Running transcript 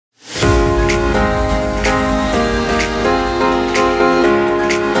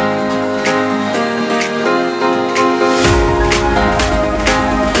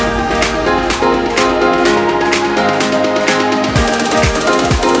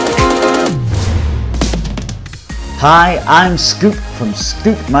Hi, I'm Scoop from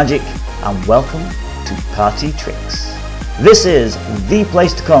Scoop Magic and welcome to Party Tricks. This is the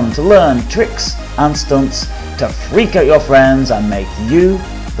place to come to learn tricks and stunts to freak out your friends and make you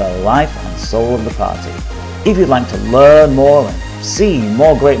the life and soul of the party. If you'd like to learn more and see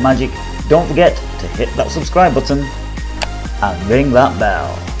more great magic, don't forget to hit that subscribe button and ring that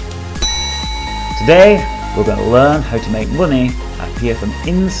bell. Today we're going to learn how to make money appear from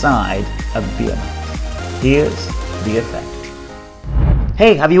inside a beer mat. Here's the effect.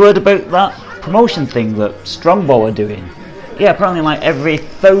 Hey, have you heard about that promotion thing that Strongbow are doing? Yeah, apparently like every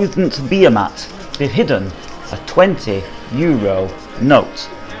 1000th beer mat they've hidden a €20 note.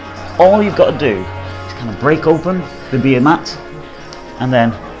 All you've got to do is kind of break open the beer mat and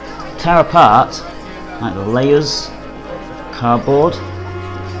then tear apart like the layers of cardboard.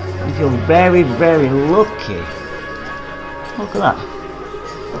 And if you're very, very lucky, look at that.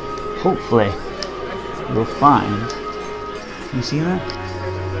 Hopefully you'll find, can you see that?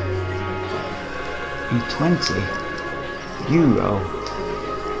 A €20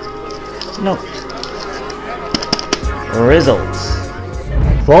 note. Results.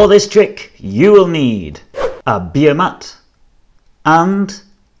 For this trick you will need a beer mat and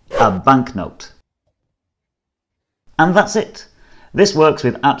a banknote. And that's it. This works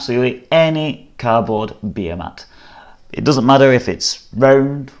with absolutely any cardboard beer mat. It doesn't matter if it's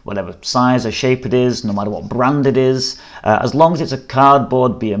round, whatever size or shape it is, no matter what brand it is, as long as it's a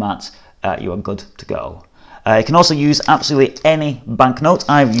cardboard beer mat, you are good to go. You can also use absolutely any banknote.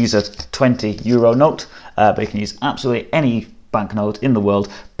 I've used a €20 note, but you can use absolutely any banknote in the world.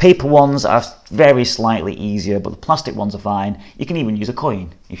 Paper ones are very slightly easier, but the plastic ones are fine. You can even use a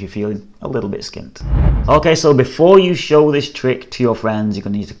coin if you're feeling a little bit skint. Okay, so before you show this trick to your friends, you're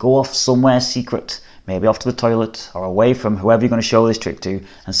going to need to go off somewhere secret, maybe off to the toilet or away from whoever you're going to show this trick to,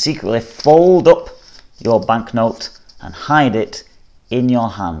 and secretly fold up your banknote and hide it in your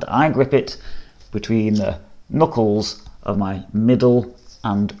hand. I grip it between the knuckles of my middle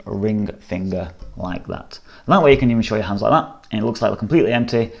and ring finger like that. And that way you can even show your hands like that, and it looks like they're completely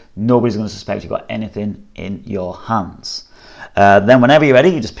empty. Nobody's going to suspect you've got anything in your hands. Then whenever you're ready,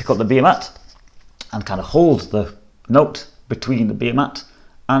 you just pick up the beer mat and kind of hold the note between the beer mat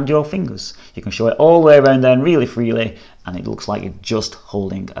and your fingers. You can show it all the way around there really freely, and it looks like you're just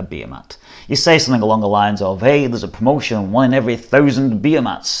holding a beer mat. You say something along the lines of, hey, there's a promotion, 1 in every 1000 beer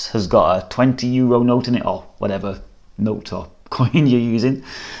mats has got a €20 note in it, or whatever note or coin you're using.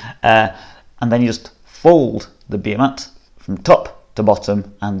 And then you just fold the beer mat from top to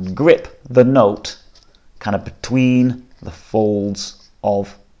bottom and grip the note kind of between the folds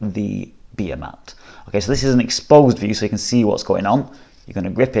of the beer mat. Okay, so this is an exposed view so you can see what's going on. You're going to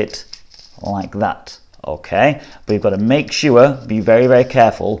grip it like that, okay? But you've got to make sure, be very, very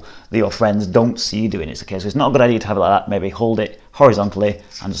careful that your friends don't see you doing it, okay? So it's not a good idea to have it like that. Maybe hold it horizontally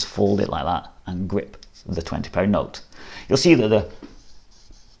and just fold it like that and grip the £20 note. You'll see that the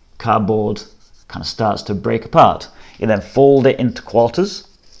cardboard kind of starts to break apart. You then fold it into quarters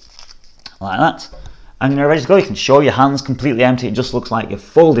like that, and you're ready to go. You can show your hands completely empty. It just looks like you've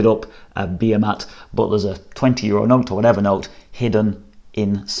folded up a beer mat, but there's a €20 note or whatever note hidden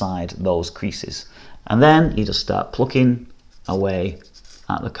inside those creases. And then you just start plucking away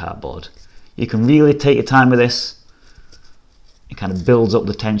at the cardboard. You can really take your time with this. It kind of builds up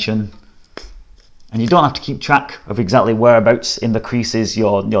the tension, and you don't have to keep track of exactly whereabouts in the creases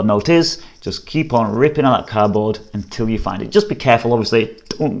your note is. Just keep on ripping at that cardboard until you find it. Just be careful, obviously,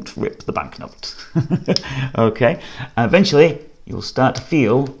 don't rip the banknote. Okay, and eventually you'll start to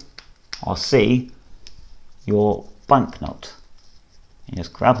feel or see your banknote. You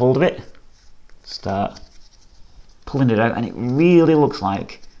just grab hold of it, start pulling it out, and it really looks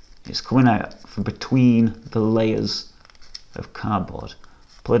like it's coming out from between the layers of cardboard.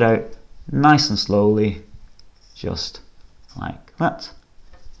 Pull it out nice and slowly, just like that.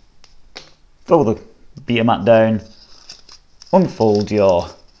 Throw the beer mat down, unfold your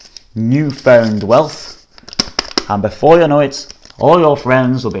newfound wealth, and before you know it, all your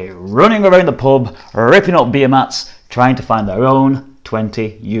friends will be running around the pub, ripping up beer mats, trying to find their own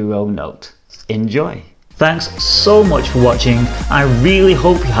 €20 note. Enjoy! Thanks so much for watching. I really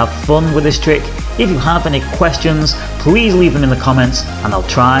hope you have fun with this trick. If you have any questions, please leave them in the comments and I'll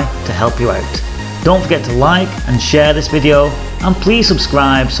try to help you out. Don't forget to like and share this video, and please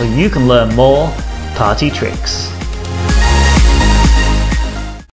subscribe so you can learn more party tricks.